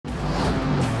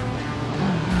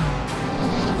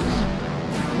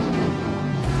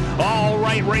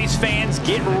right, race fans,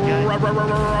 get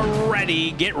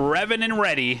ready. Get revving and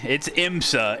ready. It's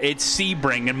IMSA. It's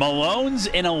Sebring. And Malone's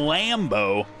in a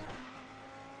Lambo.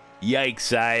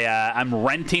 Yikes. I'm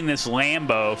renting this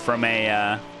Lambo from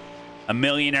a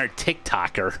millionaire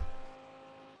TikToker.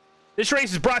 This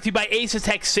race is brought to you by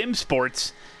Asetek Sim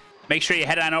Sports. Make sure you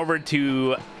head on over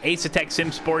to Asetek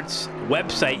Sim Sports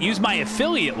website. Use my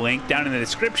affiliate link down in the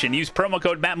description. Use promo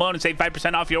code Matt Malone and save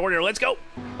 5% off your order. Let's go.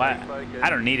 Well, I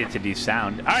don't need it to do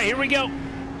sound. All right, here we go.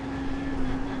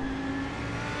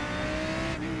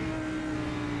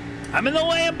 I'm in the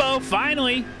Lambo,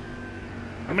 finally.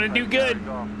 I'm going to do good.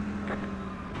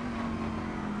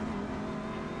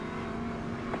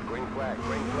 Green flag,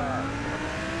 green flag.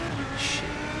 Shit.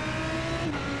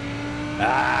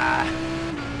 Ah.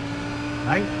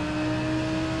 Right?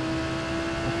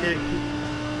 Okay.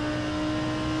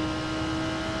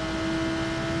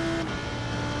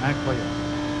 Not clear.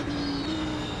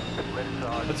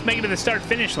 Let's make it to the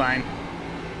start-finish line.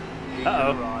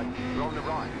 Uh-oh. You're on the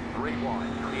right.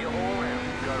 Rewind. Clear all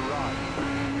around. Go right.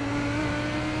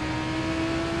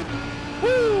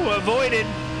 Woo! Avoided.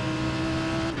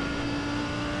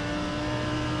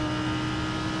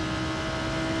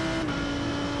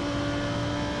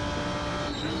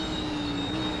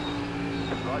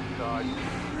 Right side.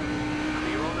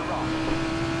 Clear on the right.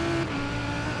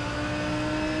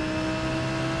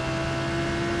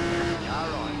 All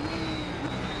right.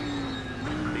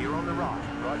 Clear on the right.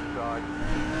 Right side.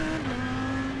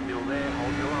 Still there.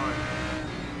 Hold your line.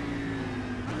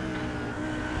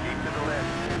 Keep to the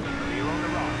left. Clear on the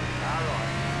right. All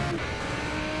right.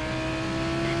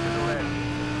 Keep to the left.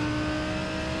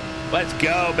 Let's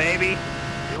go, baby.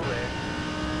 Still there.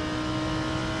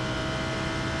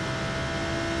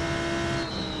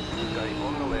 Stay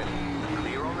on the left.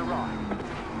 Clear on the right.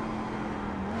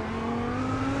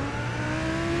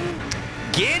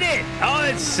 Get it! Oh,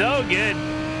 it's so good.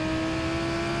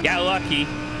 Got lucky.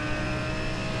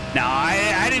 No,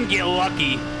 I didn't get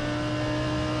lucky.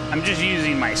 I'm just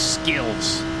using my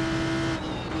skills.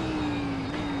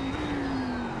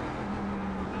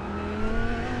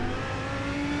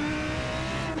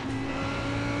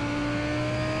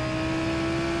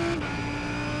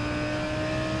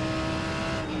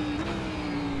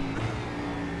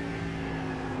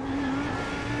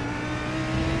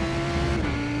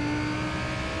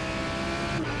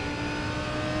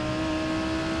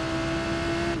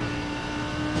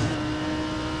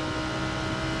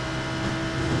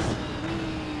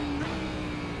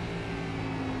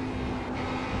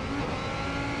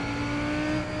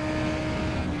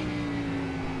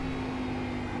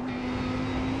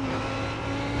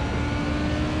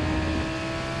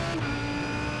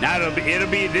 Now it'll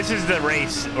be, this is the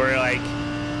race where, like,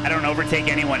 I don't overtake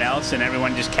anyone else and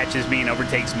everyone just catches me and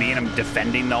overtakes me and I'm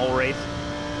defending the whole race.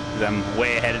 Because I'm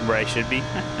way ahead of where I should be.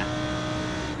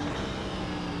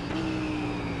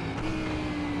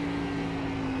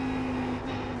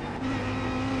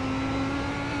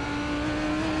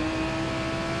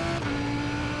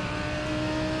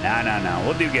 No.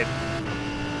 We'll do good.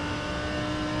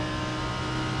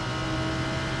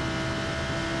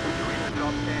 You're in the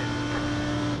top 10.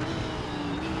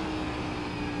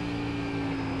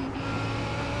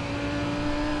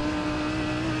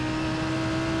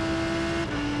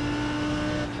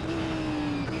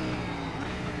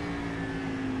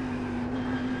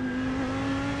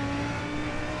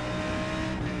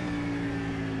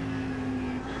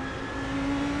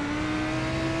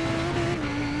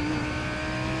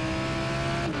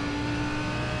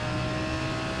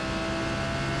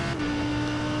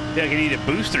 I feel like I need a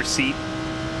booster seat.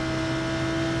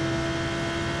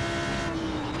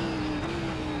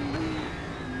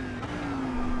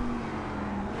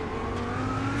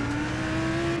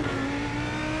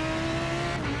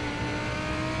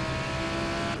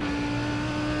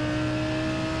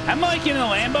 I'm liking the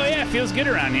Lambo. Yeah, it feels good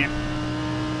around here.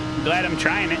 I'm glad I'm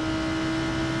trying it.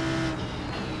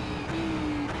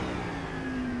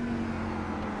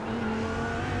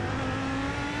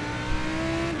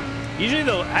 Usually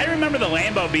I remember the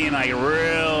Lambo being like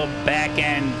real back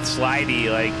end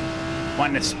slidey, like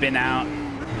wanting to spin out.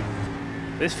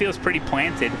 This feels pretty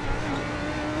planted.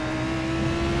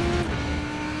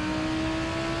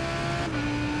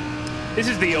 This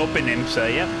is the open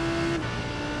IMSA, yep.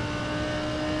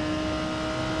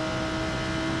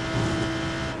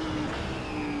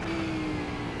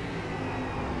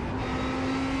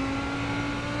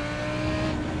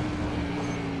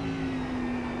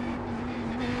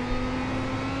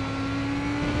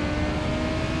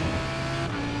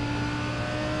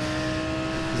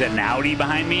 Is that an Audi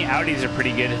behind me? Audis are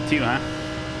pretty good too, huh?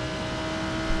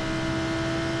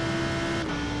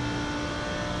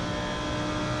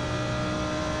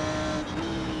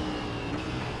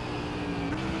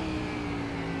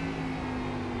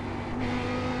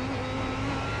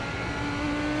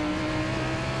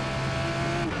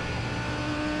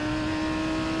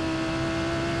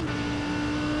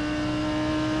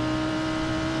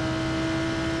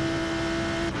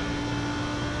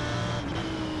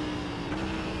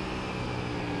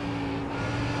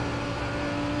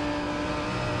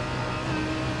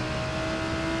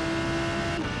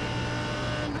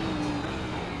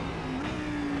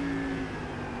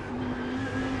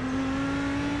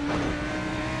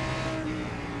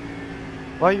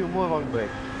 Why you move on brake?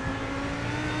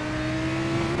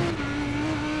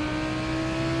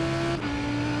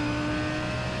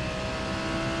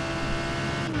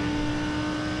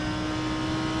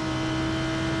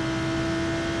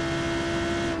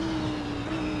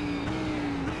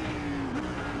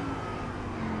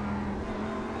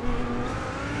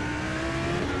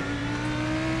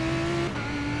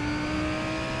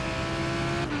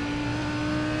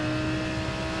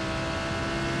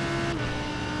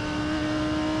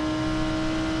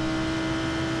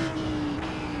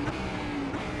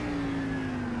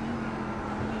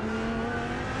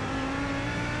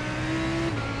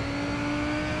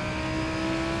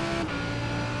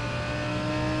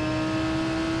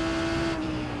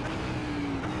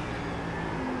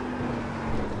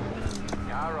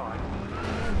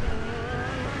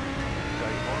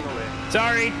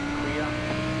 Sorry.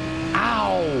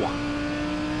 Ow!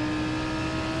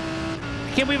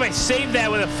 I can't believe I saved that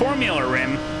with a Formula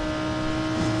rim.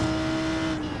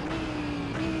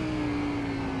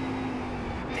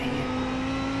 Dang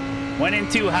it. Went in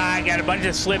too high, got a bunch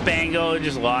of slip angle,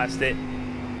 just lost it.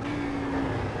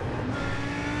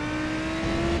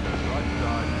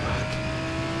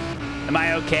 Am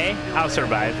I okay? I'll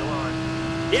survive.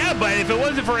 Yeah, but if it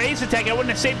wasn't for Asetek, I wouldn't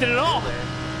have saved it at all.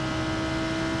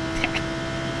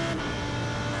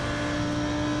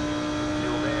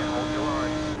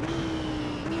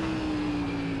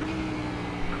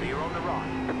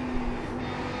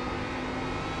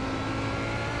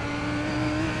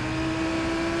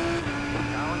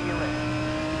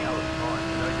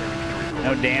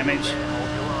 No damage.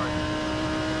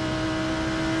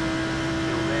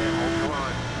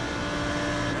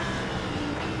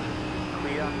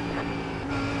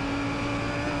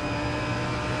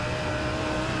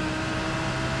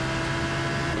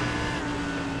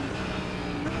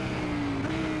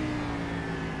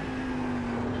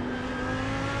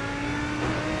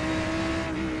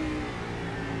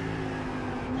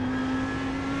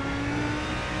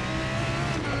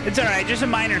 It's alright, just a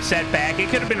minor setback. It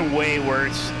could have been way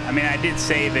worse. I mean, I did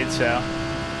save it, so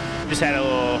just had a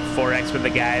little 4X with the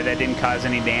guy that didn't cause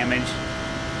any damage.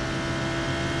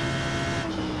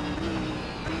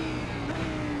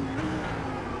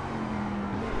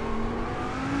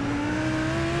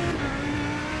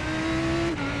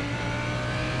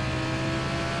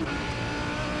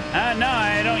 No,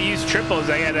 I don't use triples.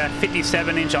 I got a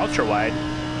 57-inch ultrawide.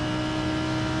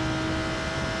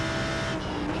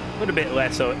 A little bit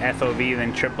less FOV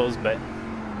than triples, but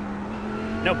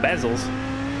no bezels.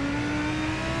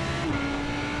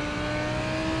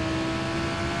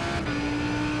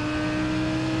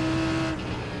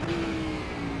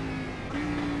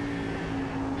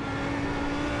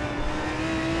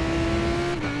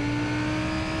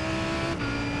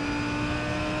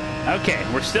 Okay,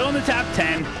 we're still in the top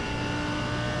 10.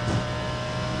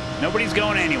 Nobody's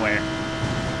going anywhere.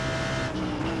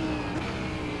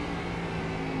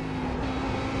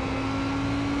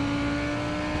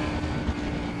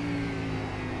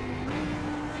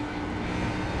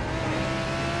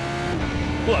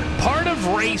 Look, part of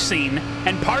racing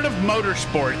and part of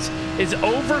motorsports is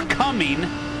overcoming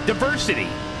diversity.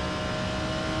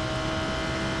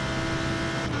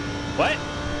 What?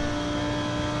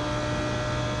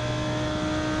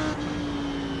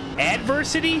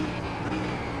 Adversity?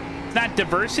 It's not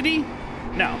diversity?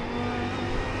 No.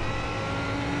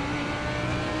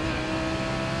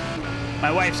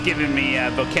 My wife's giving me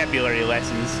vocabulary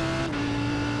lessons.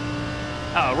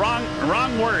 Oh,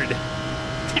 wrong word.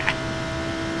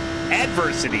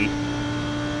 Adversity.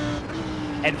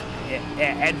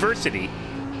 Adversity.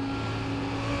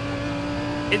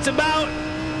 It's about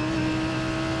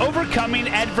overcoming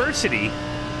adversity.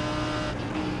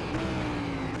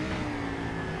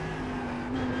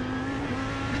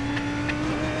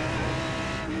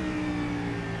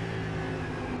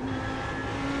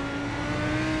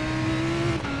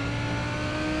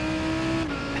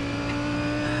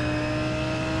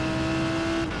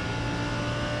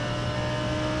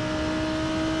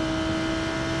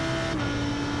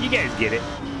 You guys get it.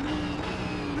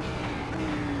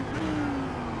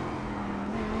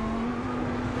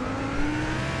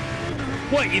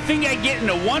 What, you think I get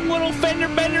into one little fender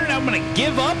bender and I'm gonna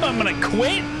give up? I'm gonna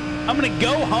quit? I'm gonna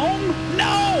go home?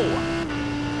 No!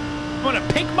 I'm gonna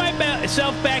pick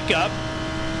myself back up.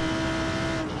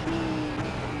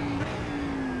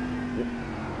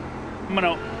 I'm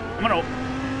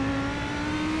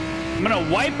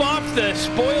gonna wipe off the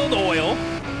spoiled oil.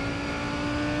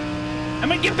 I'm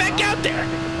gonna get back out there.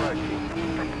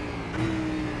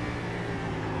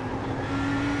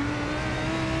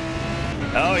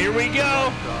 Oh, here we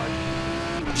go.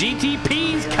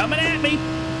 GTP's coming at me.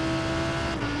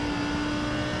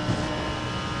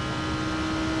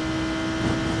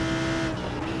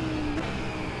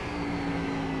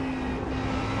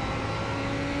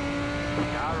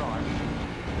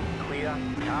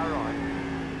 Clear, car right.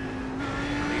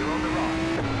 Clear on the right.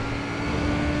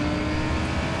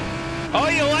 Oh,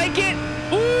 you like it?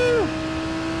 Woo!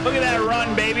 Look at that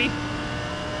run, baby.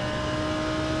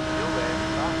 Still there,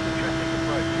 past the traffic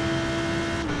approaching.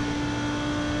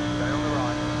 Stay on the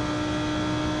right.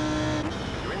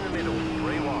 You're in the middle,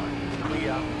 3 wide.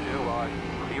 Clear, 2 wide.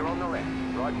 Clear on the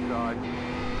left, right side.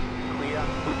 Clear.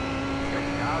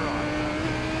 Car right.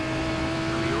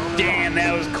 Clear on the Damn,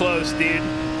 that was close, dude.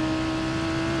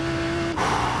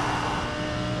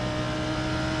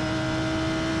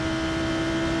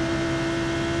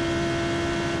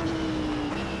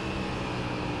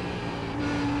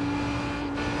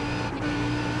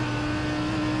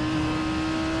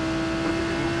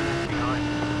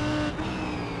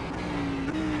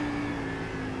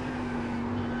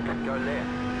 Go left.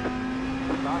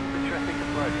 Past the traffic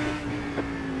approaching.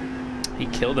 He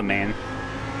killed a man.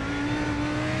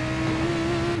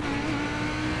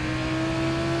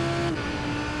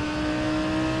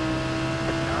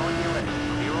 Now on your left.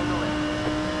 Clear on the left.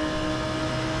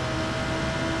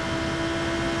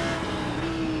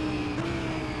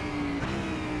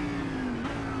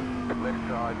 Left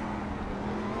side.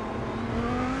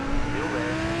 Still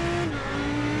there.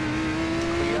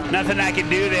 Clear. Nothing I could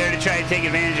do there to try to take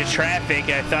advantage of traffic.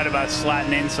 I thought about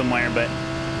slotting in somewhere, but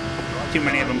too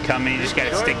many of them coming. You just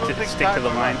gotta stick to the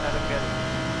line.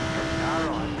 Car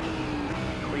right.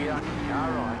 Clear.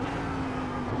 Car right.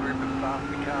 Group of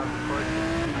faster cars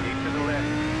approaching. Keep to the left.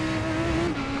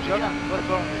 Shut up. What's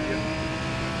wrong with you?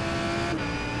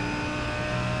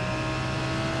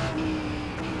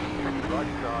 Right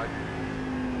side.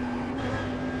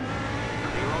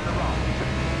 Clear on the right.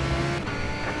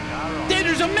 Car right. Dude,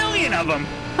 there's a million of them.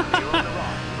 Clear on the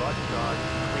right. Right side.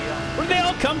 Clear. Where'd they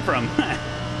all come from?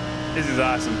 This is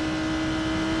awesome.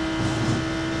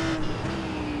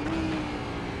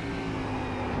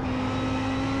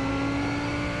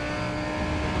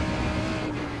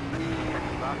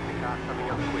 Faster car coming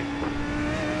up quick.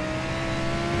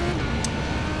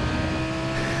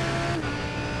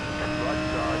 Right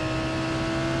side.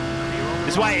 Clear on the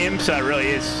This is why IMSA really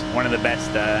is one of the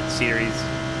best series.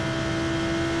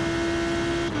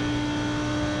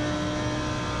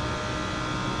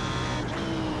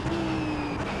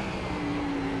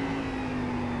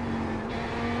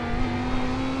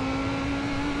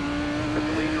 The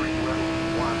leader is level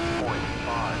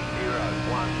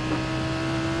 1.501.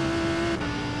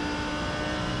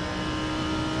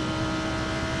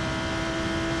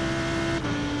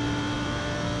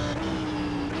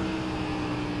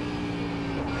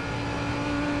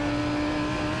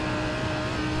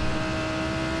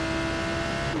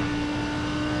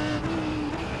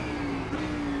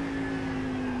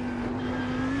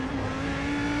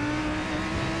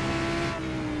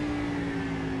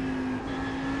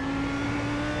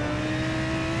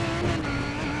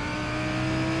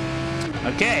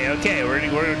 Okay, we're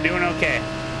doing okay.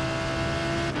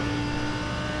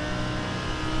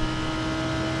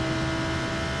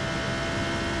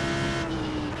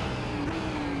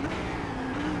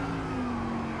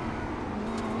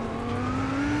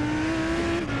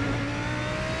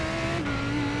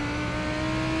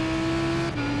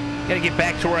 Gotta get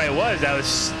back to where I was.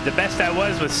 The best I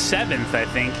was 7th, I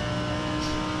think.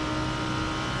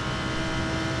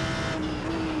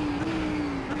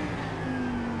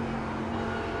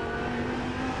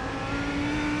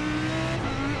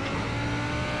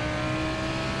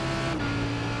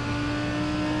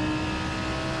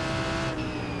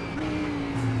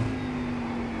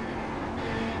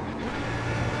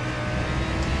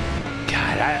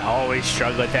 I always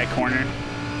struggle at that corner.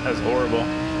 That was horrible.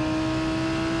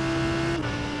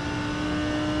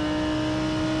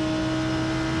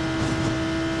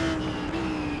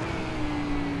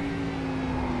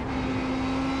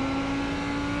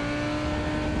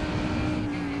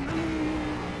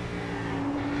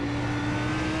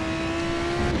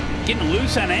 Getting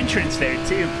loose on entrance there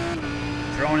too.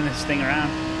 Throwing this thing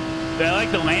around. Do I like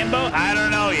the Lambo? I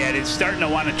don't know yet. It's starting to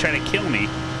want to try to kill me.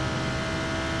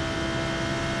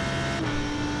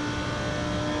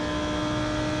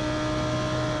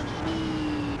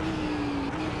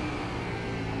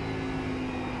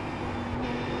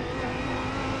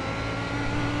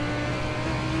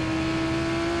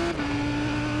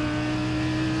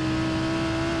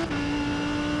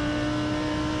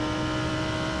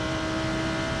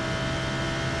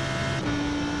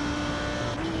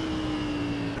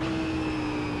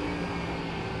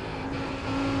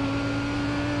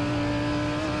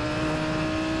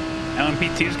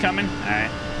 LMP2's coming? Alright.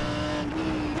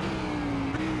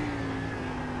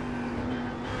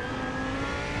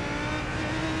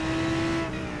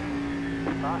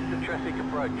 Faster of traffic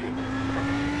approaching.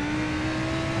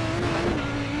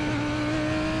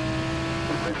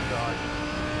 Left side.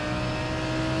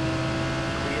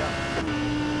 Clear.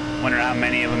 Wonder how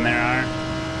many of them there are.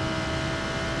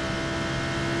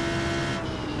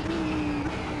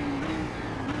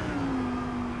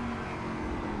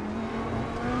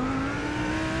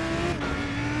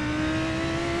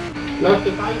 Left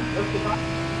to fight, left to fight.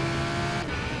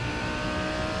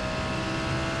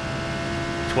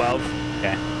 12.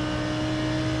 Okay.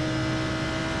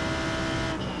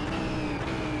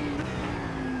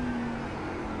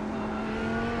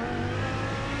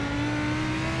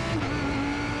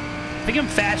 I think I'm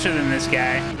faster than this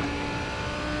guy.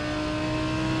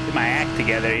 Get my act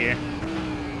together here.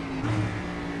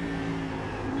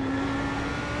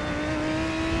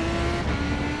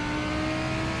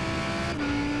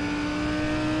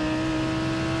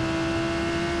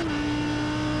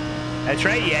 That's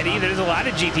right, Yeti. There's a lot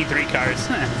of GT3 cars.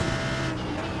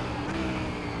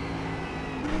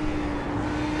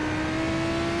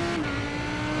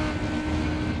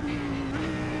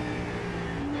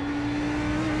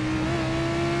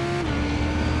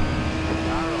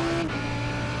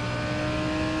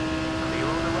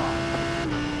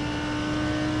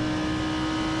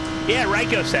 Yeah,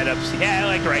 Ryko setups. Yeah, I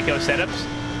like Ryko setups.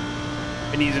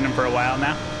 Been using them for a while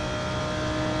now.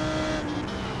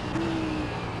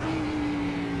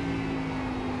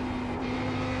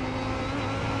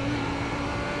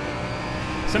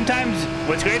 Sometimes,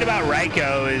 what's great about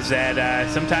Ryko is that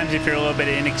sometimes if you're a little bit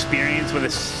inexperienced with a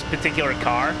particular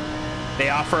car, they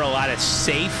offer a lot of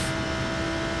safe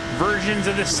versions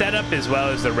of the setup as well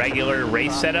as the regular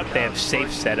race setup. They have safe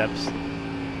setups.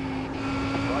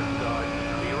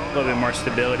 A little bit more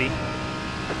stability.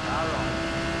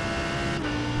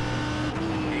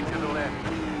 Keep to the left.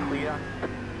 Clear.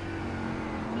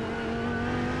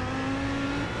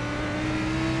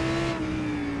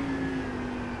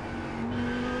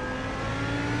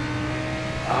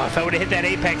 Oh, if I would have hit that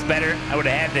apex better, I would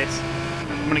have had this.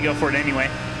 I'm going to go for it anyway.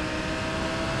 Left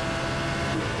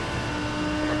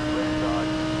side.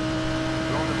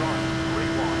 You're on the right. 3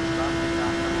 wide. Traffic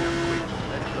car coming up quick.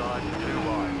 Left side. 2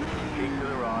 wide. Keep to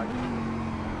the right.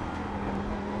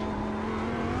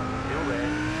 Still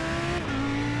there.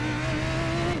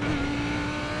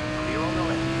 Clear on the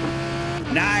left.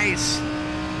 Nice.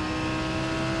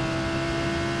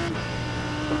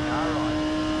 Car right.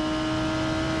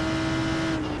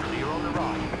 Clear on the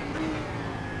right.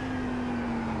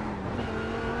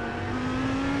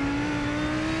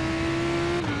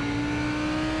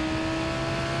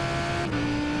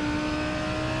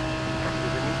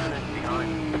 There's an incident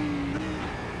behind.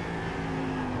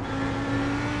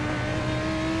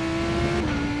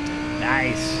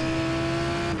 Nice.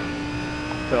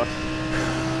 So,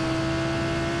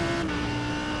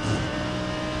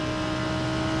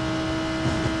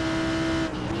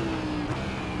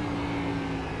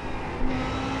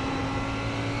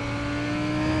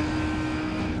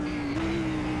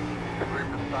 Group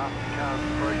of fast cars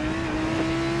approaching.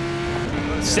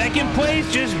 second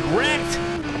place just wrecked.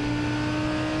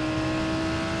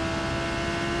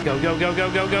 Go, go, go, go,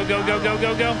 go, go, go, go, go,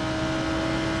 go, go.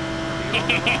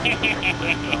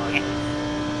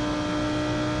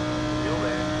 Still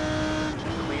there.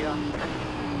 Clear.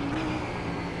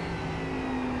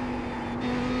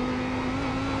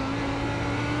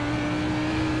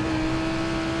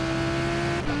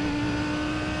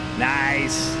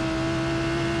 Nice.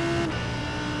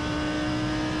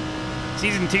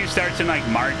 Season 2 starts in like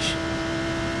March.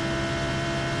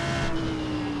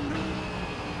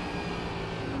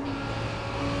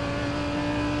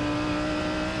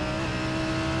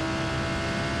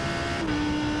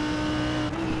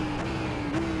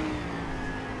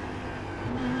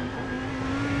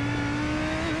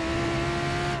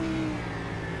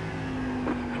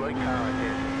 Three car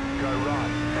ahead. Go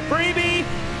right. Freebie!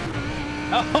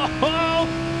 Oh,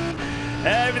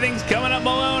 everything's coming up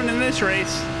Malone in this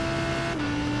race.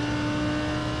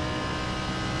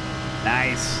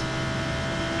 Nice.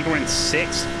 I think we're in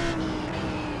 6th.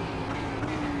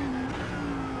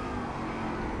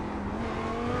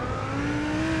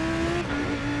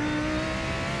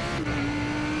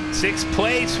 Sixth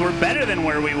place. We're better than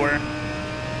where we were.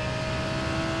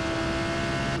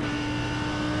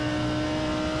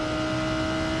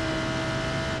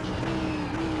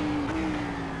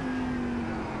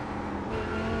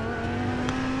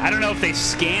 I don't know if they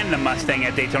scanned the Mustang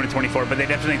at Daytona 24, but they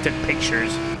definitely took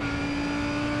pictures.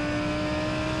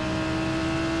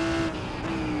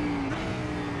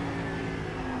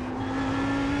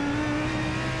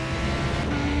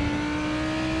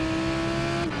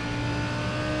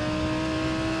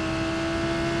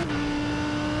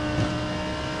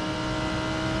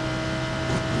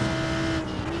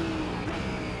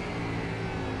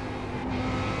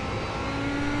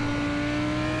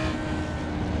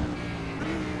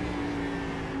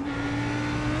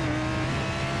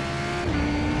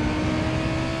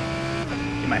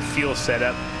 fuel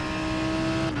setup.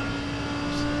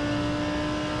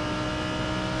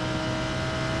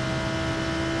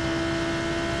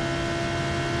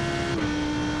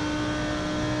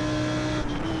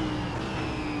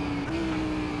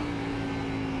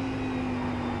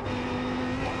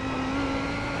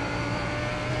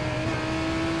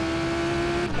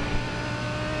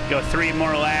 Go 3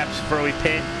 more laps before we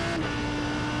pit.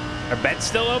 Are bets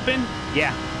still open?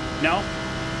 Yeah. No?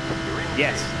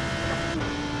 Yes.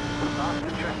 Faster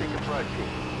traffic approaching.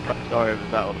 Sorry, was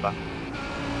that all the back?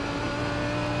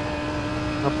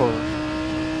 No problem.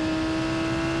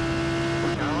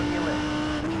 Car on your left.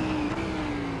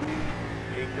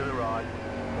 Keep to the right.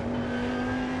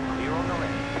 Clear on the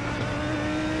left.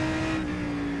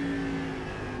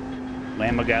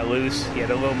 Lambo got loose. He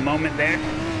had a little moment there.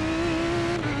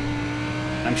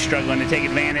 I'm struggling to take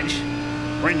advantage.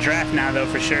 We're in draft now, though,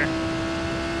 for sure.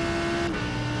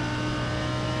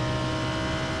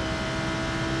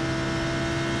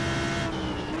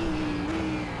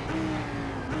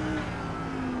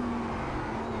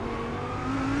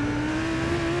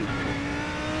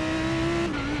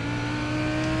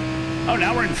 Oh,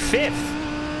 now we're in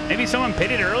 5th. Maybe someone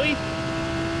pitted early?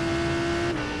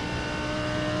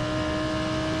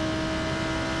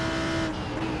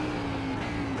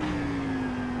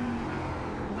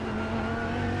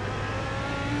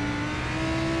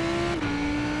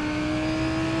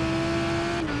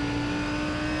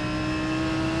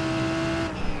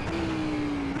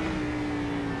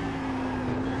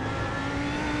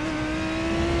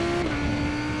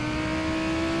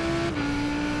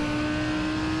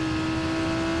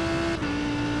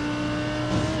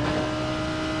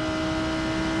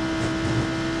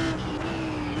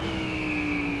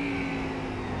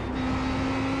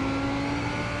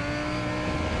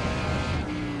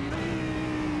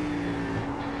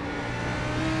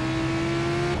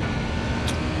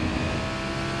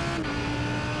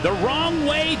 The wrong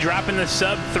way, dropping the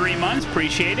sub 3 months.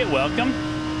 Appreciate it. Welcome.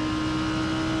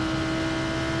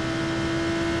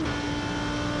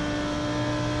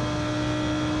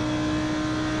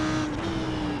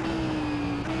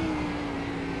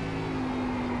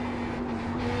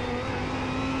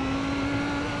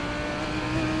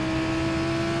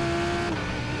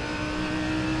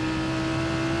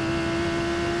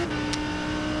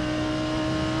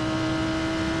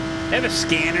 They have a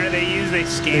scanner they use. They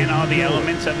scan all the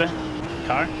elements of the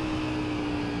car.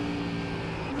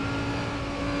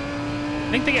 I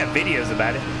think they got videos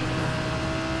about it.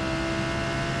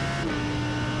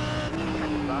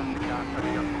 Faster car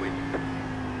coming up quick.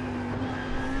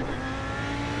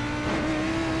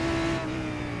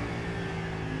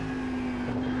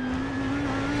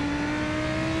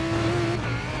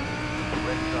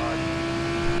 Left side.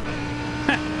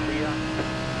 Clear.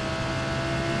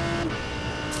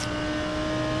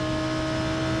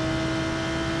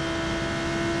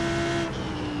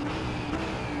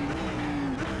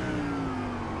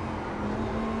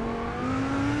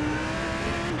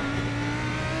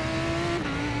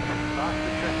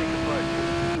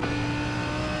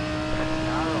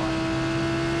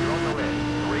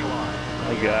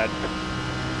 God.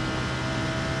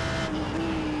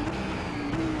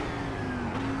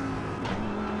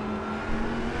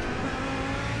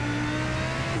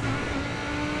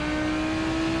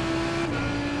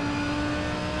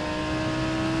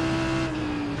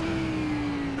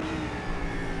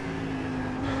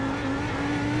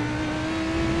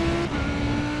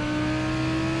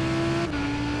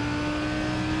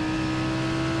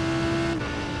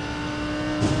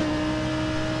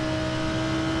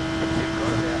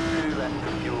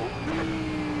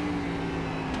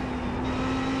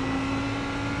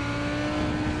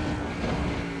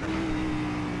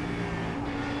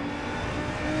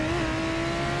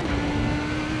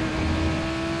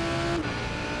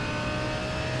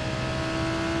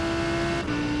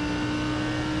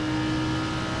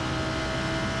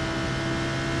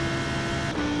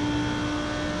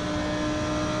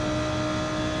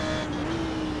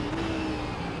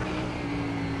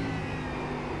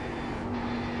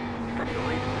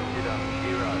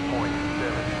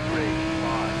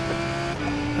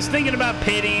 I was thinking about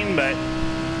pitting, but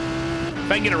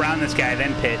if I can get around this guy,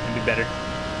 then pit, it'd be better.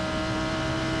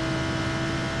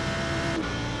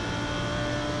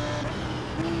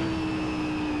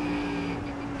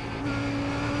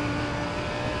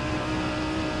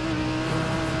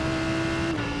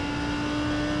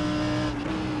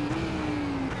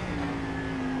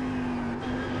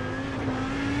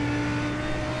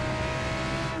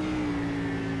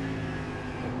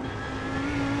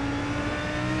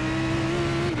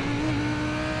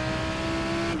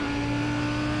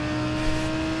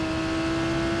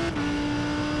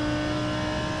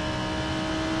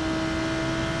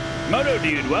 Moto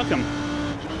Dude, welcome.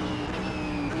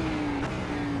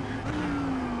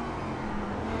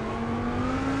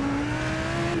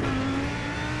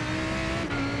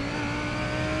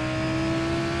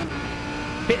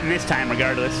 Hitting this time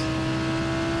regardless.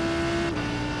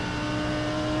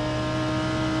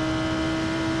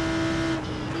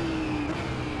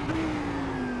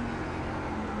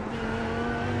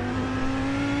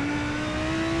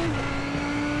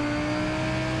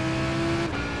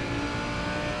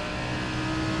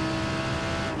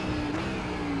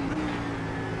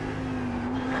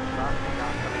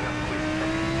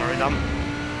 Already done.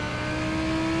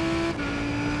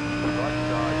 Right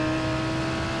side.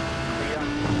 Clear.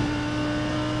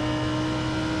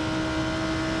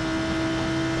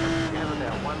 You have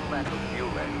about 1 lap of fuel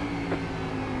left.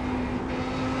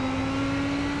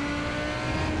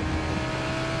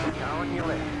 Car on your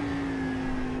left.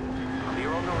 Clear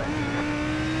on the left.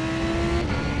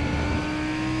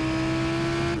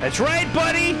 That's right,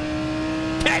 buddy.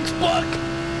 Textbook.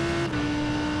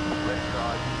 Left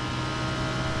side.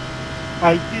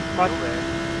 I did my... Still there.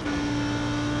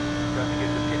 Got to get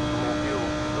the pit for more fuel.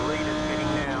 The lead is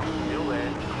heading now. Still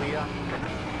there. Clear.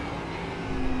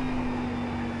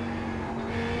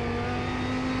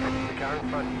 The car in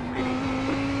front is pitting.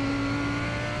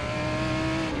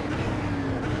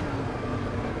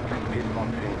 Pit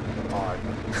locked in. 5,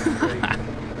 3,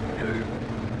 2,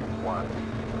 1.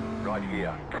 Right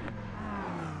here.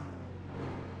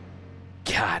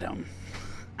 Got him.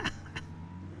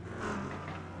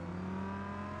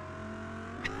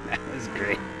 That was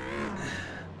great.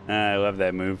 I love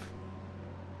that move.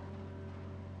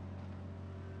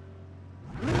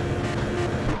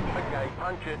 Okay,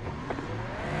 punch it.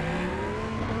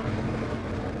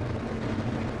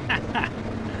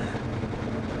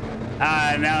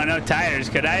 No tires.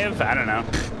 Could I have? I don't know.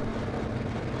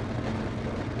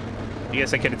 I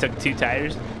guess I could have took 2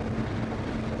 tires.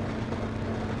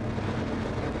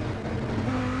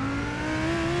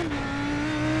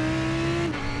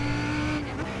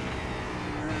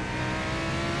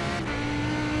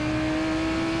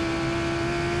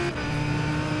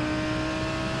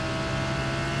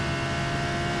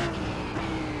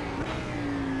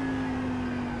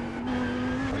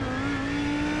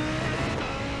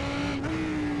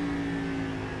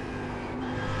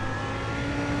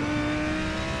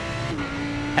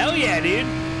 Hell yeah, dude.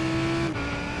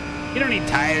 You don't need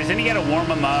tires, then you gotta warm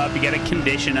them up, you gotta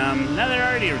condition them. No, they're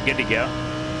already good to go.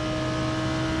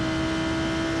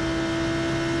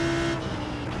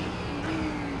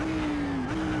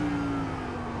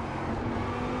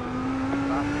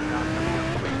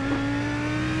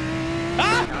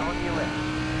 Ah! Car on your left.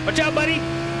 Watch out, buddy.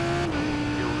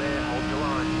 Still there. Hold your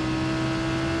line.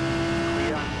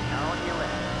 Clear. Car on your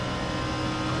left.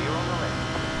 Clear on the left.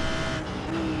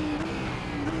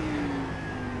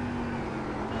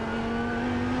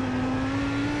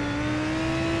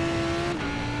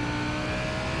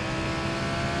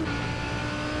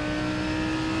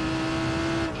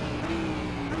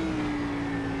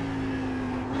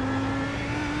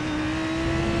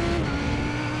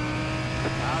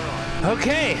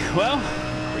 Okay, well,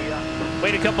 Clear.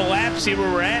 wait a couple laps, see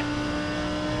where we're at.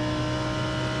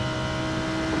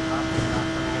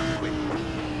 Coming up quick.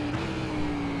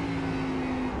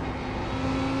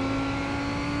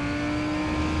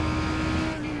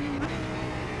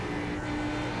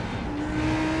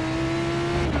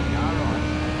 Car right.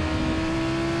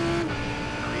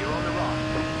 Clear on the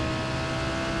right.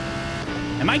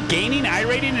 Am I gaining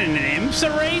I-rating in an IMSA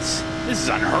race? This is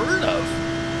unheard of.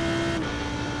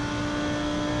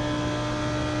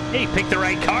 Hey, you picked the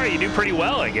right car, you do pretty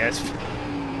well, I guess.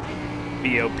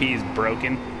 BOP is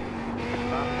broken.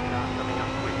 Car coming up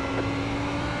quick.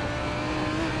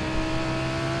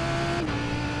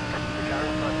 The car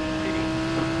in front is pitting.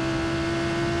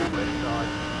 Left side.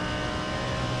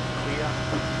 Clear.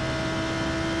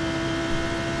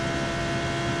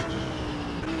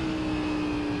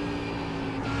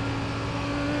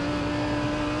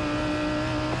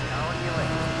 Car on your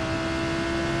left.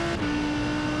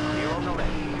 Clear on the left.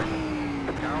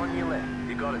 Car on your left.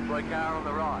 You got it. Slow car on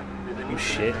the right. There's an incident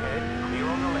shit. ahead. Clear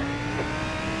on the left.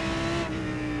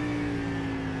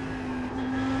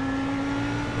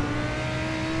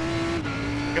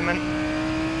 Come on.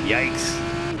 Yikes.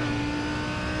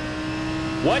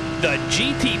 What the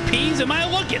GTPs am I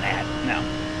looking at? No.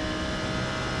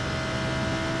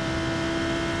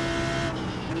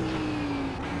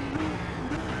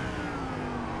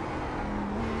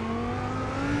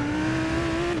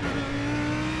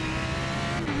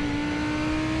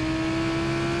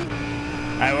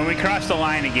 All right, when we cross the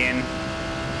line again,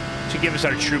 should give us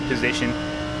our true position.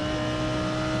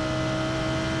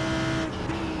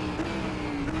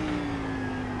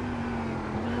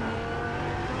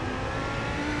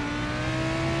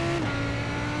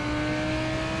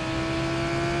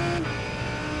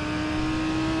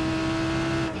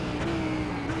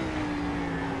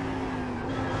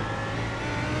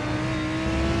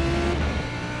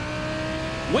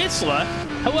 Whistler,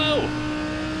 hello.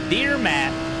 Dear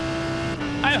Matt,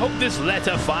 I hope this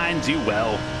letter finds you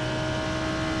well.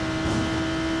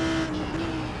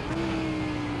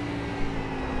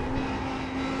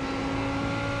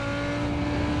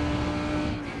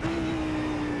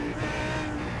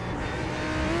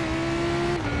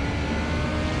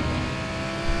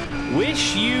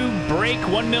 Wish you break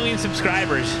 1 million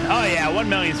subscribers. Oh yeah, 1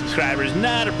 million subscribers,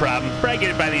 not a problem. Probably get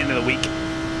it by the end of the week.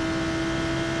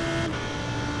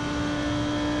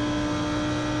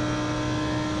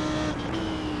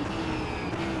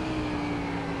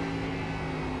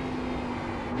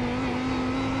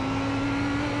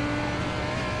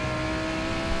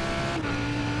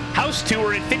 House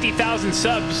tour at 50,000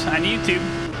 subs on YouTube.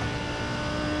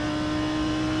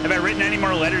 Have I written any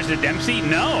more letters to Dempsey?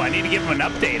 No, I need to give him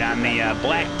an update on the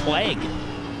Black Plague.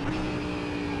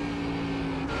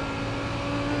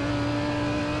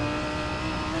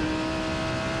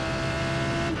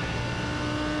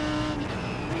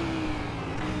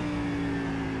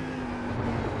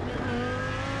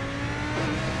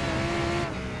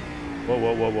 Whoa,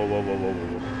 whoa, whoa, whoa, whoa, whoa, whoa,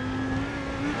 whoa.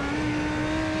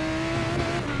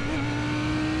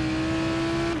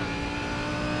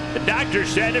 The doctor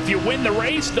said if you win the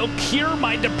race, they'll cure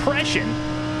my depression.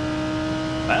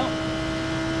 Well,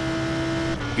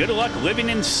 good luck living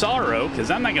in sorrow, because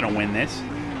I'm not going to win this.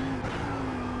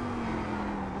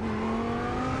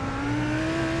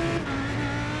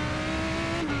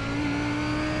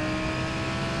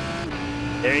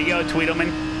 There you go,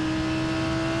 Tweedleman.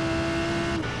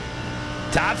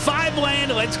 Top 5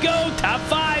 land. Let's go. Top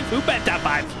 5. Who bet top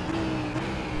 5?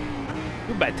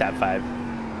 Who bet top 5?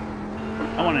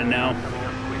 I want to know.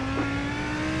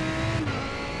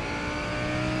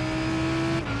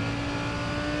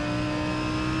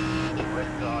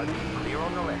 Left side, clear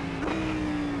on the left.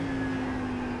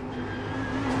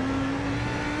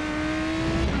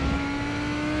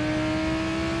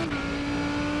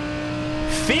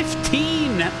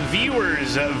 15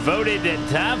 viewers voted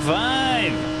top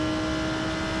 5.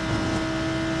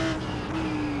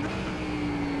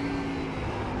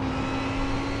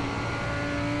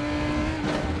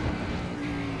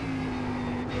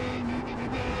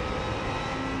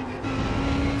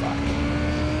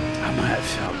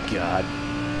 Oh, God.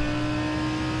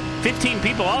 15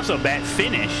 people also bet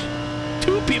finish.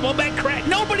 2 people bet crash.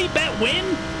 Nobody bet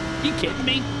win. You kidding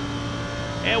me?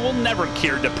 Yeah, we'll never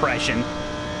cure depression.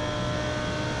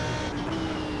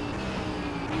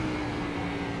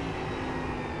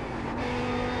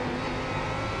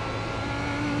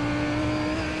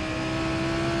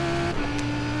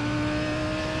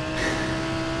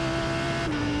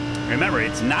 Remember,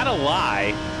 it's not a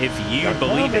lie if you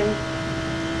believe it.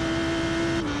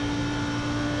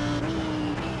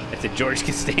 That's a George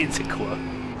Costanza quote.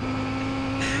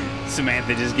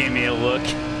 Samantha just gave me a look.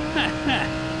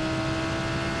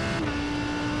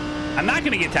 I'm not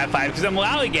going to get top 5 because I'm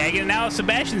lollygagging, and now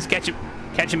Sebastian's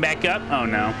catching back up. Oh,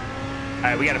 no. All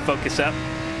right, we got to focus up.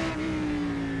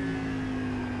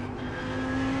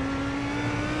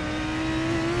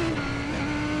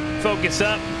 Focus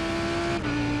up.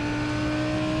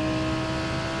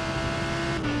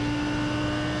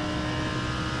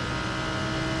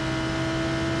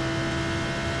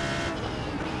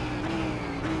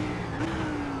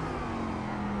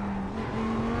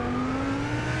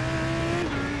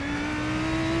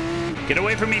 Get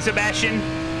away from me, Sebastian.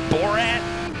 Borat.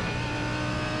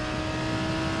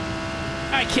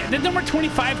 I can't. The number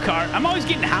 25 car. I'm always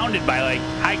getting hounded by, like,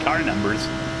 high car numbers.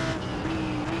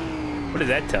 What does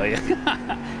that tell you?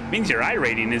 It means your I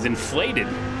rating is inflated.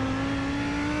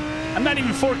 I'm not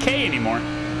even 4K anymore.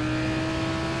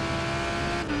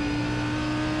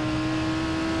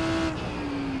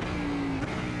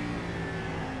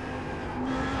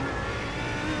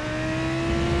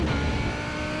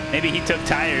 Maybe he took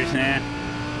tires, nah.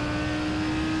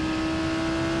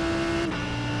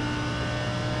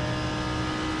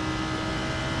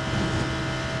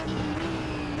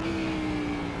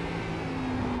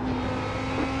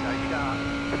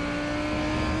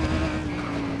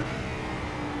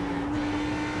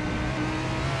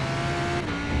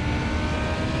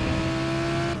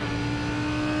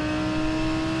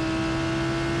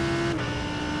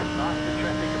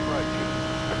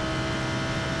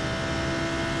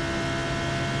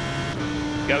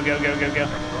 Go, go, go, go, go.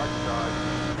 Right side.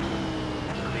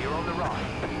 Clear on the right.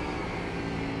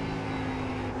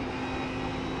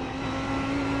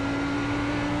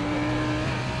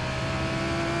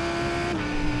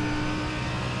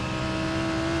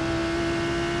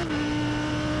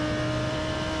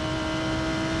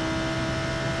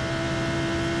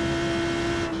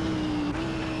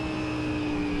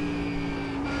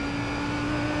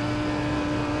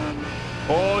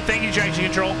 Thank you, traction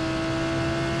control.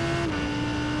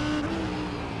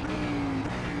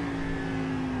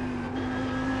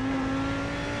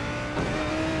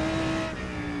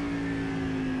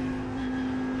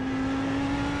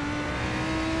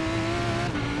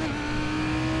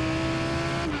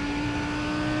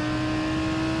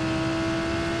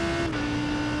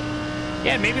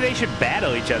 Yeah, maybe they should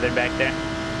battle each other back there.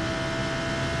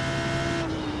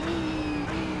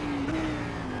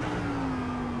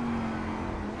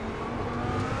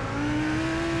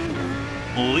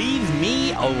 Leave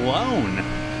me alone.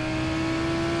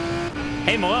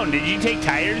 Hey, Malone, did you take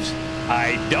tires?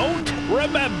 I don't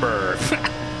remember.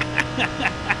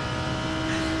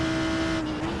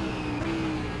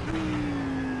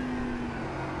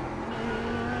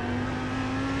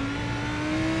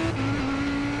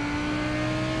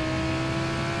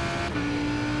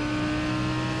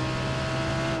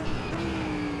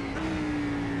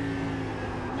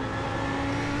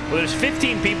 Well, there's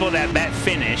 15 people that bet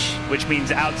finish, which means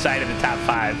outside of the top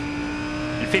 5.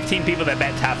 And 15 people that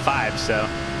bet top 5, so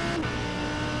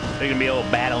there's going to be a little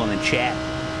battle in the chat.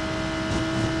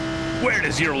 Where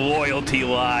does your loyalty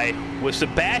lie? With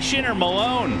Sebastian or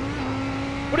Malone?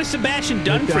 What has Sebastian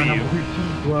done for you?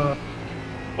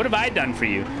 What have I done for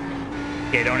you?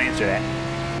 Okay, don't answer that.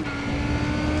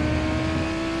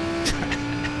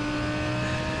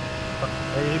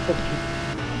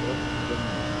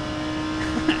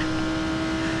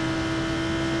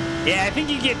 Yeah, I think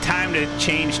you get time to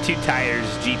change 2 tires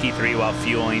GT3 while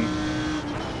fueling.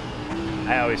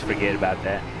 I always forget about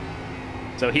that.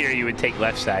 So here you would take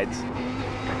left sides.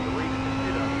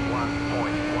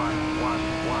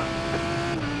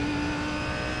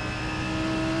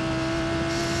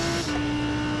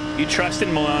 You trust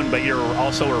in Malone, but you're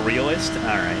also a realist?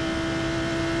 All right.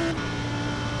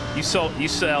 You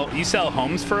sell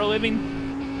homes for a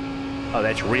living? Oh,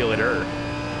 that's realtor.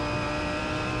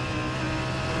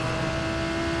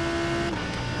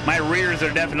 My rears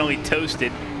are definitely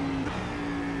toasted.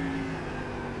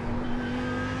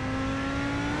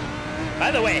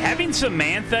 By the way, having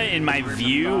Samantha in my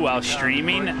view while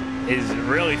streaming is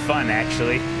really fun,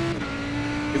 actually.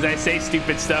 Because I say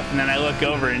stupid stuff and then I look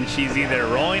over and she's either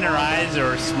rolling her eyes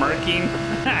or smirking.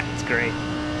 It's great.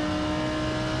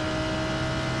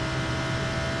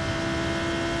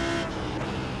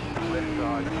 Left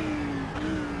side.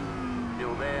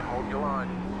 Still there, hold your line.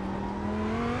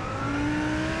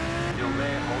 Still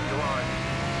there, hold your line.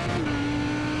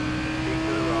 Stick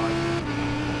to the right.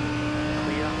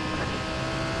 Clear.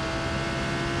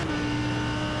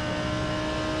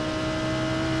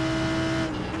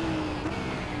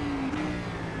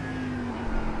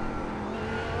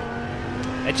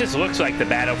 It just looks like the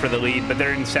battle for the lead, but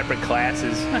they're in separate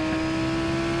classes.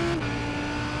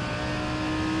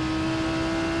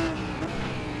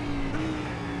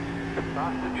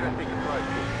 Faster traffic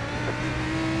approaching.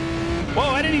 Whoa,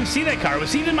 I didn't even see that car.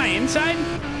 Was he in my inside?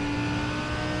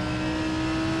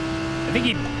 I think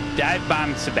he dive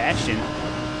bombed Sebastian. Right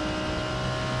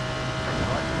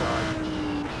side.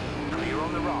 Clear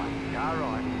on the right. Car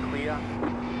right. Clear.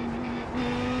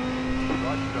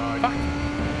 Right side. Fuck.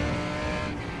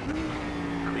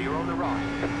 Clear on the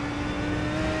right.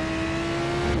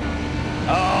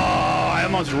 Oh, I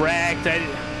almost wrecked.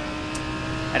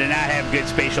 I did not have good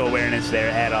spatial awareness there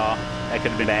at all. That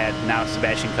could have been bad. Now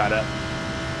Sebastian caught up.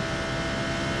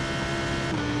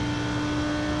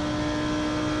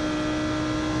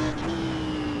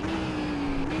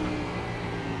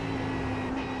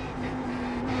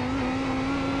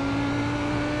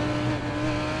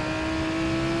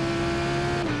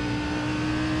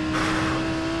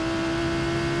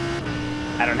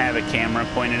 I don't have a camera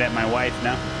pointed at my wife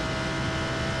now.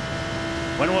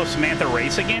 When will Samantha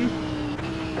race again?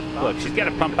 Look, she's got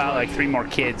to pump out like 3 more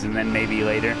kids and then maybe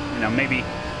later. You know, maybe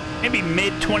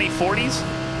mid-2040s.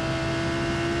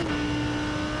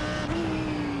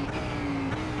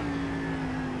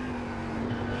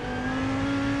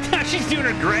 She's doing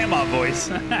her grandma voice.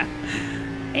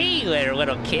 Hey there,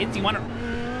 little kids. You want to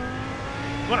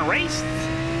race?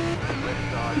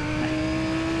 Left side.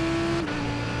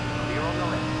 Clear on the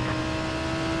left.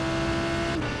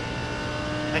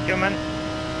 Thank you, man.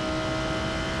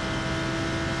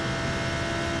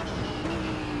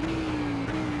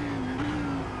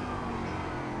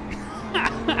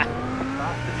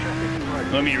 Faster traffic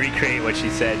approaching. Let me recreate what she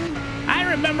said. I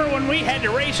remember when we had to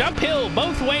race uphill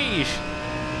both ways.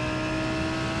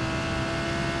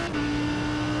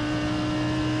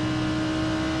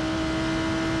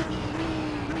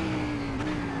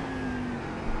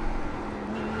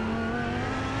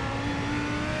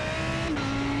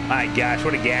 My gosh,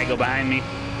 what a gaggle behind me.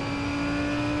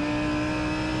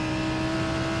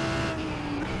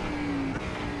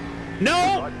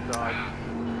 No! Right side.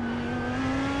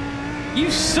 You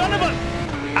son of a...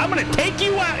 I'm gonna take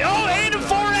you out. Oh, and a 4X!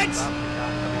 Fastest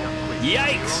car coming up quick.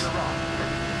 Yikes.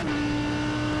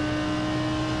 Clear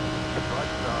on the right.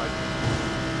 Right side.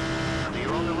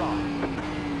 Clear on the right.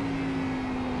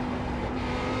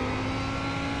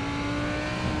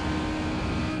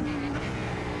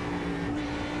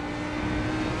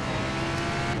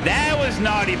 That was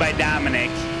naughty by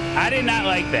Dominic. I did not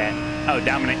like that. Oh,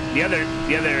 Dominic. The other,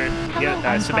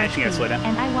 Sebastian got slowed down.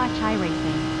 And I watch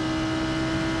iRacing.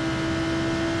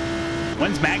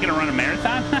 When's Matt gonna run a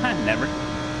marathon? Never.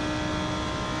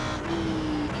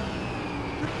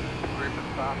 Group of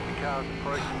faster cars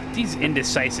approaching. These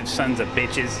indecisive sons of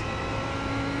bitches.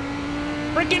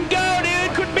 Freaking go,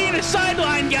 dude! Quit being a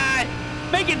sideline guy.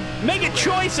 Make a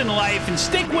choice in life and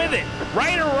stick with it.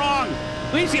 Right or wrong.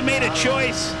 At least you made a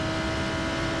choice.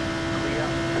 Clear.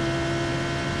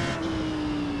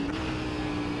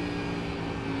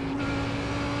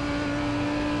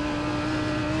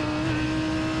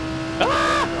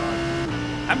 Ah!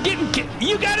 I'm getting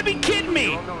you gotta be kidding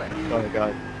me! On the left. Oh,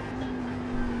 God.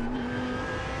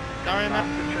 Sorry, man.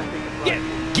 Faster traffic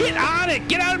approaching. Get on it!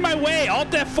 Get out of my way! Alt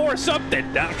F4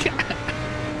 something!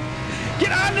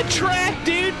 Get on the track,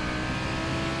 dude!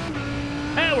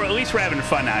 Well, at least we're having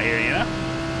fun out here, you know?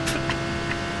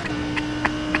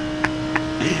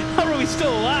 How are we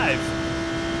still alive?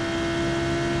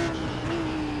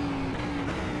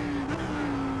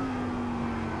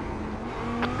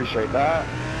 Appreciate that.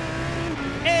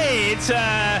 Hey, it's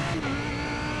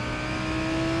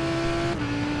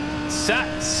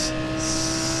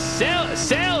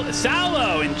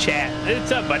Salo in chat.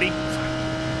 What's up, buddy?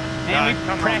 Man,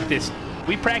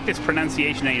 we practiced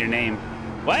pronunciation of your name.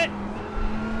 What?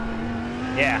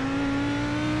 Yeah.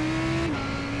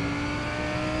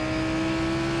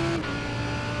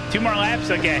 Two more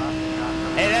laps? Okay.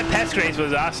 Hey, that pest race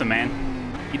was awesome, man.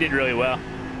 You did really well.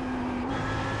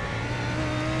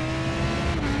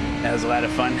 That was a lot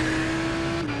of fun.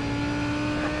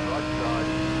 Right side.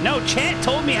 No, chat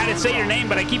told me how to say your name,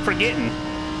 but I keep forgetting.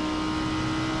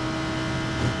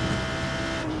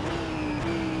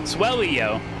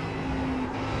 Swellio.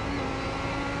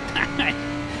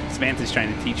 Samantha's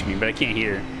trying to teach me, but I can't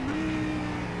hear her.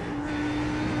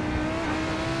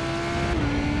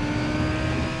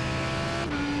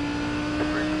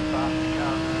 Group of faster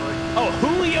cars approaching. Oh,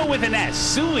 Julio with an S.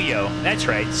 Sulio. That's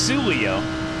right, Sulio.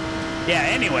 Yeah,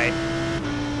 anyway.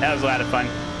 That was a lot of fun.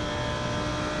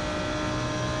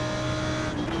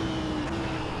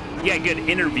 You got good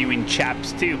interviewing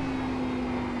chops, too.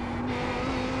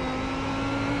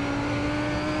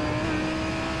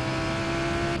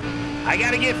 I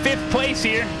gotta get 5th place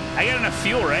here. I got enough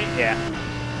fuel, right? Yeah.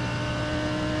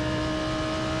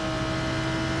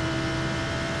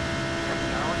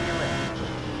 Car on your left.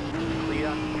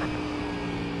 Clear.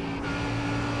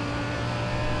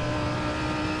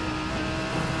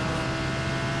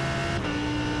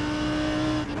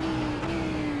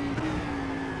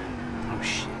 Oh,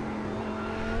 shit.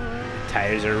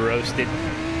 Tires are roasted.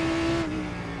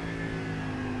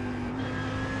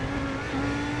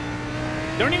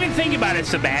 Don't even think about it,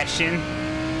 Sebastian.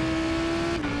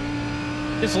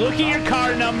 Just look at your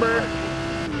car number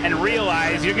and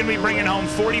realize you're going to be bringing home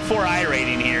 44 I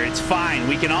rating here. It's fine.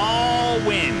 We can all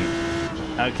win.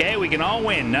 Okay? We can all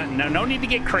win. No need to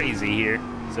get crazy here,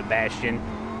 Sebastian.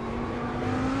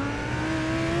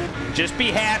 Just be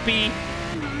happy.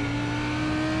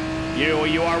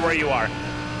 You are where you are.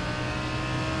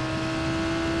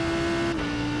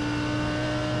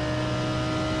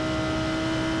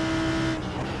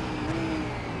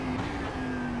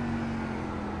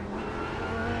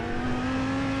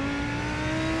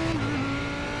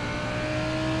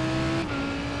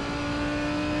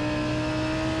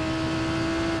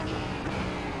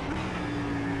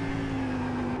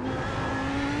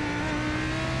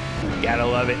 Gotta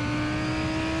love it.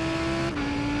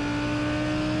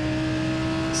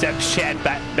 Seb's chat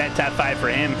bet top 5 for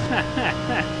him.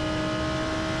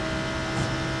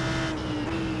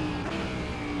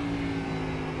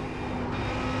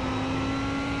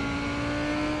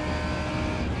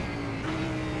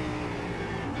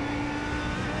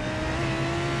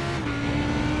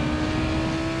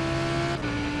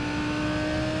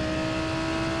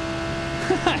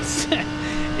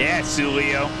 Yeah,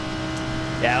 Sulio.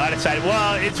 Yeah, a lot of side.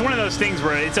 Well, it's one of those things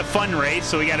where it's a fun race,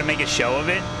 so we got to make a show of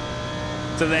it.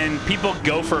 So then people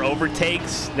go for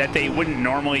overtakes that they wouldn't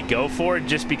normally go for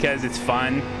just because it's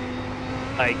fun.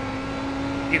 Like,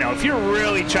 you know, if you're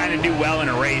really trying to do well in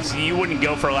a race, you wouldn't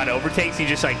go for a lot of overtakes. You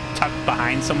just like tuck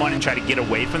behind someone and try to get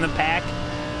away from the pack.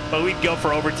 But we'd go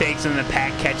for overtakes and the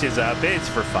pack catches up. It's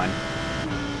for fun.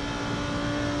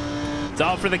 It's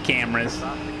all for the cameras.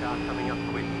 Faster car coming up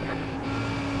quick.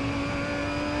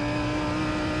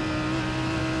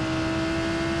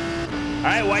 All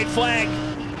right, white flag.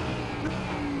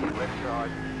 Left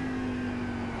side.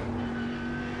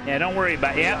 Yeah, don't worry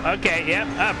about it. Yep, okay, yep.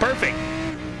 Perfect.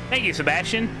 Thank you,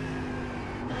 Sebastian.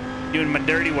 Doing my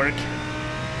dirty work.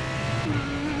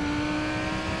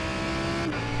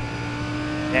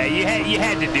 Yeah, you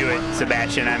had to do it,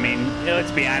 Sebastian. I mean,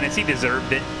 let's be honest, he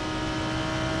deserved it.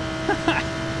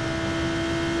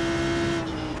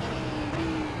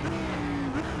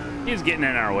 He was getting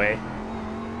in our way.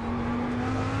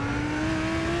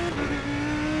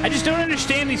 I just don't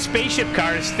understand these spaceship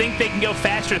cars think they can go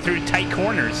faster through tight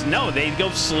corners. No, they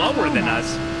go slower than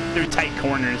us through tight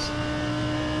corners.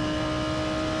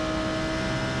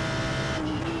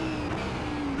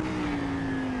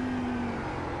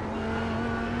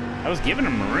 I was giving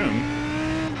them room.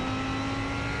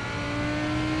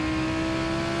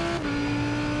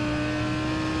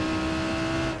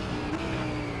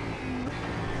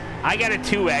 I got a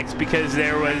 2X because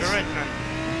there was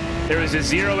a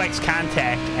 0X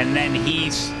contact, and then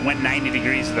he went 90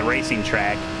 degrees to the racing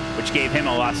track, which gave him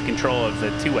a lost control of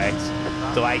the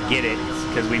 2X. So I get it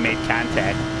because we made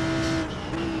contact.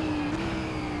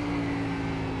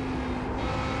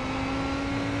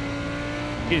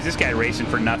 Dude, this guy racing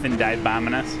for nothing, dive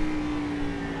bombing us.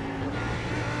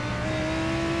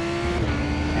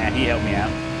 Yeah, he helped me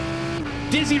out.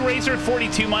 Dizzy Racer,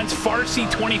 42 months. Farsi,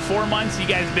 24 months. You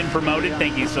guys have been promoted.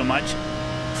 Thank you so much.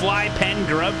 Fly Pen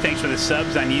Grub, thanks for the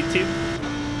subs on YouTube.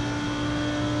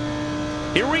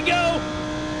 Here we go.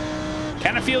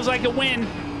 Kind of feels like a win.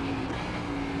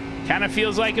 Kind of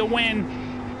feels like a win.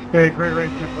 Okay, great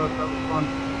race, Nicholas. That was fun.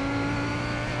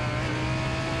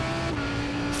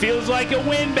 Feels like a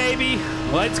win, baby.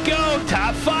 Let's go.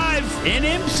 Top 5 in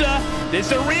IMSA. It's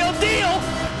the real deal.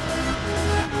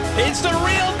 It's the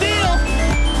real deal.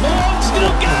 Malone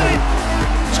still got it.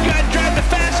 Just got to drive the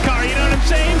fast car, you know what I'm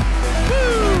saying?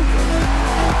 Woo!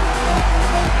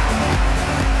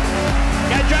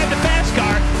 Got to drive the fast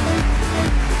car.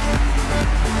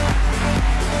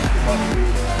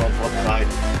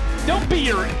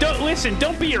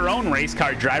 Don't be your own race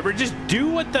car driver. Just do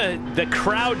what the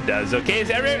crowd does, okay?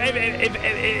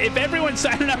 If everyone's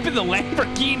signing up in the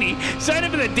Lamborghini, sign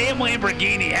up in the damn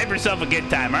Lamborghini. Have yourself a good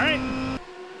time, all right?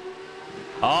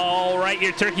 All right,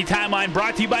 your turkey timeline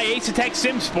brought to you by Asetek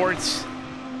Sim Sports.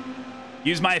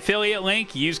 Use my affiliate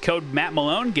link. Use code Matt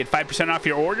Malone. Get 5% off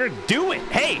your order. Do it.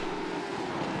 Hey.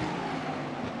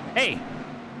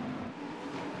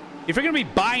 If you're going to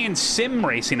be buying sim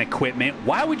racing equipment,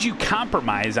 why would you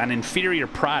compromise on inferior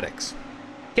products?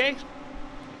 Okay?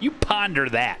 You ponder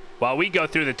that while we go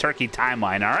through the turkey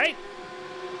timeline, all right?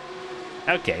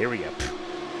 Okay, here we go.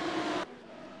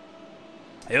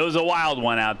 It was a wild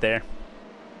one out there.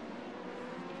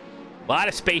 A lot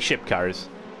of spaceship cars.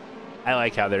 I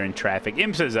like how they're in traffic.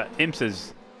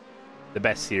 IMSA's the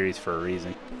best series for a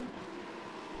reason.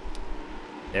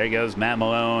 There goes Matt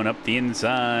Malone up the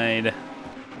inside.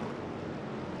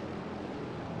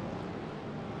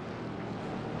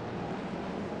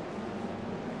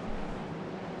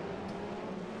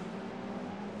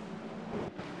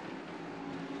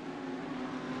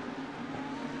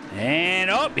 And,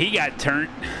 oh, he got turned.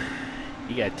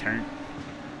 He got turned.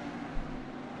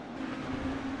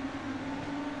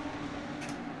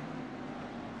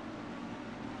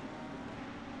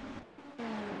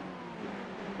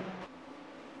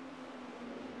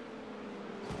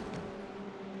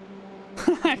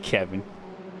 Kevin.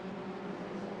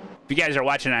 If you guys are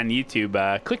watching on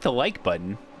YouTube, click the like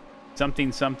button.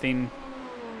 Something.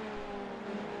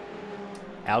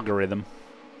 Algorithm.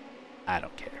 I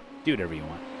don't care. Do whatever you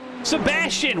want.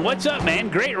 Sebastian, what's up, man?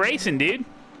 Great racing, dude.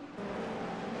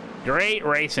 Great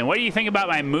racing. What do you think about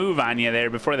my move on you there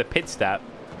before the pit stop?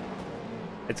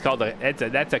 It's called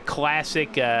that's a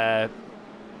classic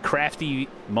crafty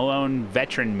Malone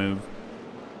veteran move.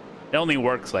 It only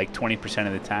works like 20%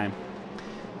 of the time.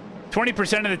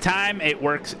 20% of the time, it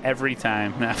works every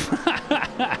time.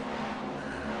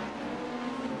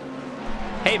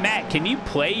 Hey, Matt, can you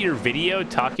play your video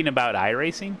talking about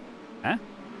iRacing? Huh?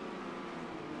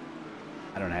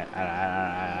 I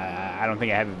don't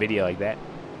think I have a video like that.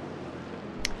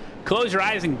 Close your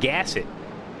eyes and gas it.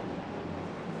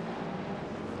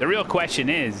 The real question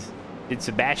is, did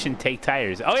Sebastian take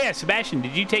tires? Oh, yeah, Sebastian,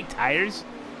 did you take tires?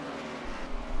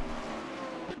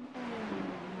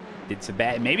 Did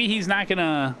Sebastian... Maybe he's not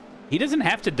gonna... He doesn't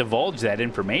have to divulge that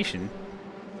information.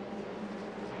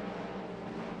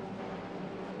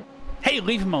 Hey,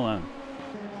 leave him alone.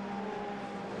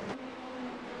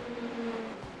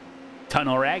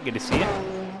 Tunnel Rat, good to see you.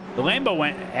 The Lambo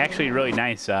went actually really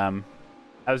nice. I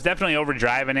was definitely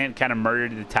overdriving it, kind of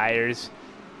murdered the tires.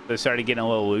 So it started getting a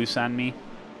little loose on me.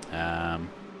 But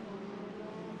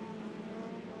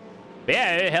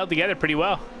yeah, it held together pretty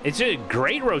well. It's a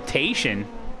great rotation.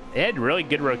 It had really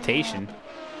good rotation.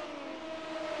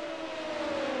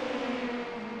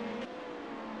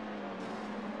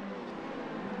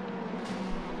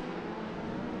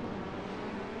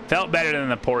 Felt better than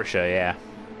the Porsche, yeah.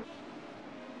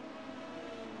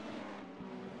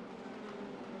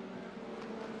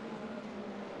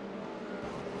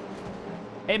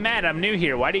 Hey, Matt, I'm new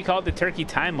here. Why do you call it the turkey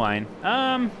timeline?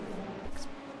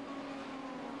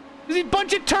 There's a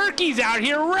bunch of turkeys out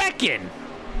here wrecking.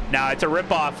 No, it's a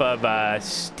ripoff of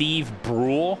Steve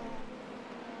Brule.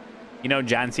 You know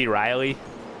John C. Reilly?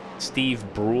 Steve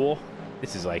Brule.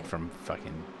 This is like from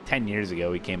fucking 10 years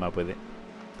ago we came up with it.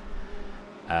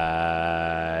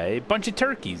 A bunch of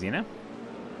turkeys, you know?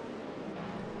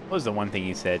 What was the one thing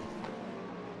he said?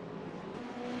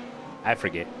 I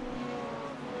forget.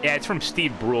 Yeah, it's from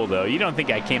Steve Brule, though. You don't think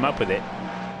I came up with it.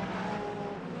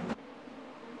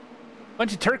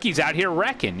 Bunch of turkeys out here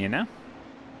wrecking, you know?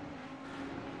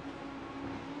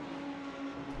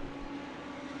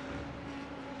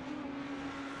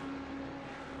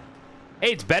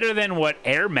 Hey, it's better than what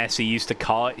Air Messi used to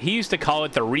call it. He used to call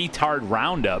it the retard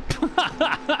roundup.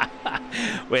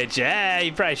 Which, you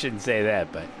probably shouldn't say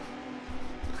that, but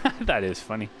I thought it was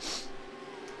funny.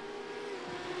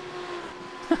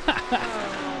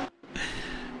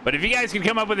 But if you guys could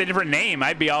come up with a different name,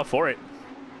 I'd be all for it.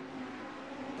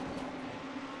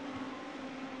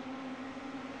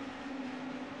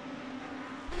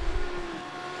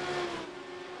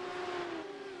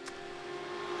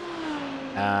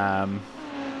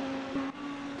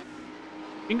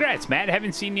 Congrats, Matt.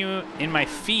 Haven't seen you in my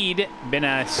feed. Been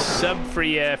a sub for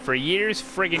you for years.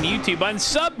 Friggin' YouTube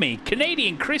unsub me.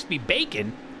 Canadian crispy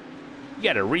bacon. You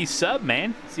gotta resub,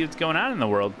 man. See what's going on in the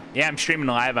world. Yeah, I'm streaming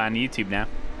live on YouTube now.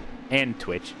 And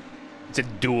Twitch. It's a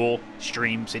dual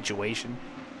stream situation.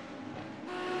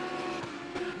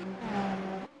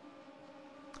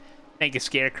 Thank you,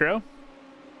 Scarecrow.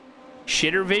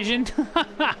 Shitter Vision.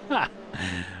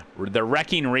 The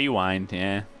Wrecking Rewind,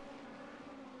 yeah.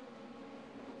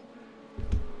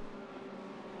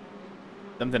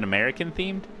 Something American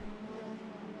themed?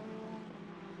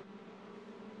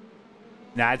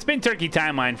 Nah, it's been Turkey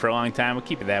Timeline for a long time. We'll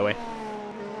keep it that way.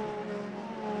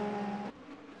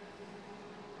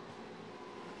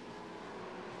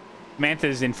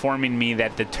 Samantha's informing me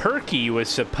that the turkey was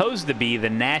supposed to be the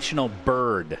national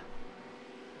bird.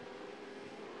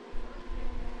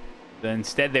 But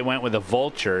instead, they went with a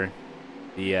vulture,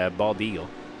 the bald eagle.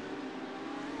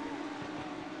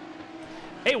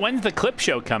 Hey, when's the clip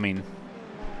show coming?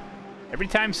 Every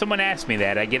time someone asks me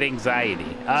that, I get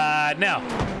anxiety. No.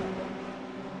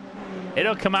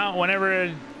 It'll come out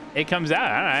whenever it comes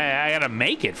out. I gotta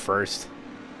make it first.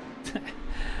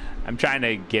 I'm trying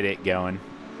to get it going.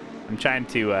 I'm trying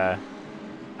to,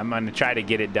 I'm gonna try to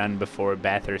get it done before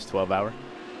Bathurst 12 hour.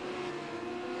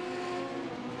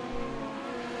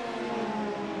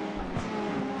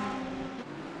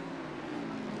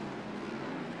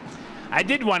 I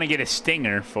did want to get a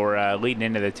stinger for leading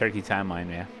into the Turkey Timeline,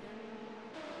 yeah.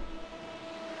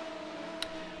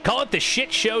 Call it the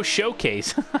Shit Show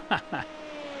Showcase.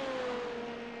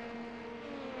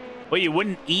 Well, you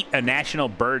wouldn't eat a national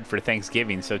bird for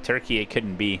Thanksgiving, so turkey it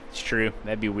couldn't be. It's true.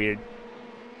 That'd be weird.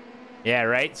 Yeah,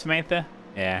 right, Samantha?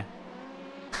 Yeah.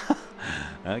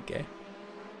 Okay.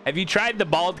 Have you tried the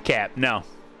bald cap? No.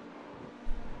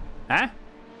 Huh?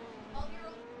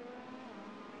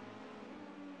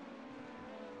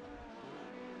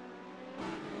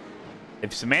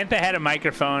 If Samantha had a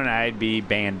microphone, I'd be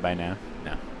banned by now.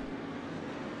 No.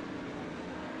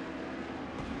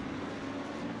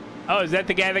 Oh, is that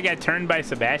the guy that got turned by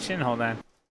Sebastian? Hold on.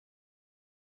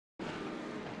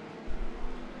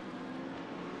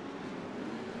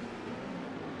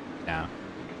 No.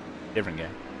 Different guy.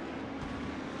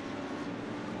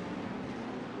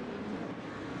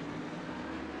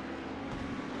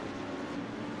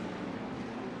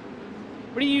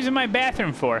 What are you using my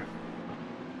bathroom for?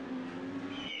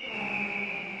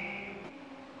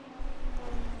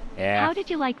 Yeah. How did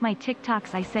you like my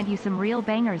TikToks? I sent you some real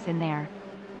bangers in there.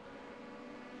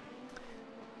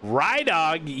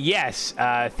 Rydog, yes.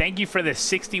 Thank you for the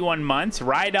 61 months.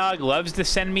 Rydog loves to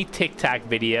send me TikTok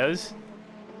videos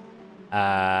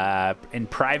in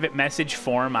private message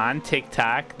form on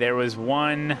TikTok. There was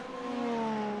one.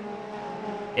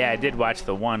 Yeah, I did watch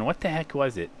the one. What the heck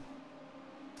was it?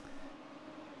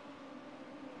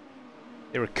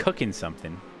 They were cooking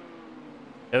something.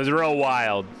 It was real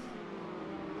wild.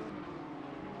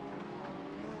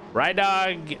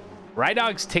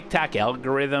 Rydog's TikTok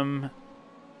algorithm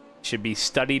should be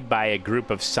studied by a group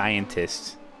of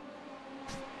scientists.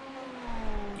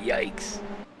 Yikes.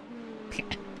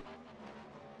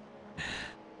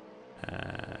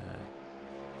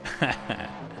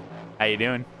 How you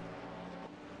doing?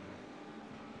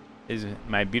 Is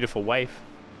my beautiful wife.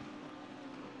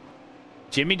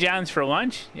 Jimmy John's for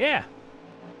lunch? Yeah.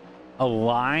 A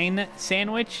line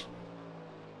sandwich?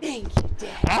 Thank you, Dad.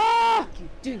 Ah!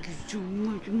 Thank you so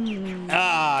much.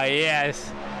 Oh,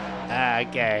 yes.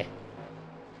 Okay.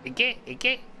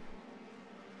 Okay.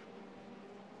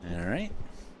 All right.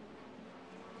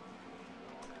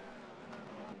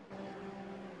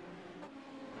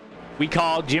 We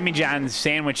call Jimmy John's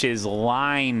sandwiches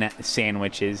line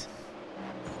sandwiches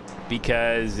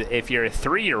because if you're a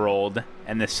 3-year-old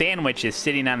and the sandwich is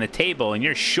sitting on the table and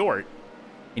you're short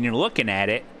and you're looking at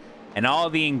it and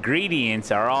all the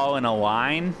ingredients are all in a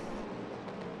line,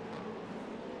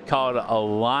 called a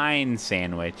line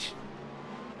sandwich.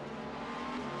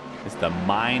 It's the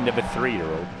mind of a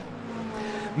 3-year-old.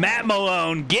 Matt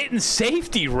Malone getting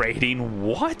safety rating.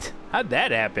 What? How'd that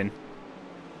happen?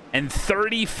 And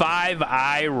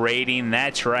 35i rating.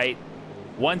 That's right.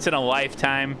 Once in a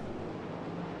lifetime.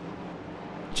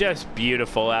 Just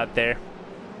beautiful out there.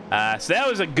 So that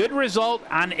was a good result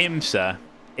on IMSA.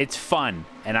 It's fun,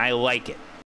 and I like it.